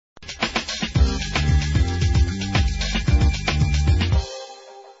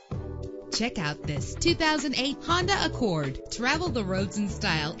Check out this 2008 Honda Accord. Travel the roads in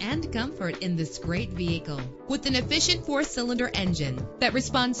style and comfort in this great vehicle. With an efficient 4-cylinder engine that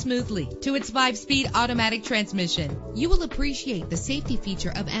responds smoothly to its 5-speed automatic transmission, you will appreciate the safety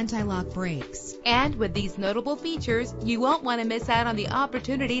feature of anti-lock brakes. And with these notable features, you won't want to miss out on the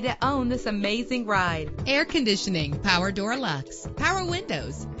opportunity to own this amazing ride. Air conditioning, power door locks, power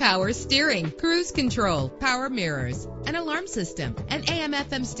windows, power steering, cruise control, power mirrors, an alarm system, an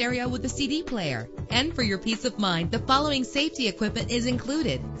AM/FM stereo with a CD player. And for your peace of mind, the following safety equipment is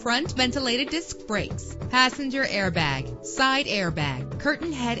included: front ventilated disc brakes, passenger airbag, side airbag,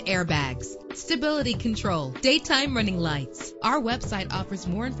 curtain head airbags, stability control, daytime running lights. Our website offers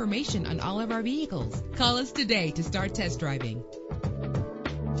more information on all of our vehicles. Call us today to start test driving.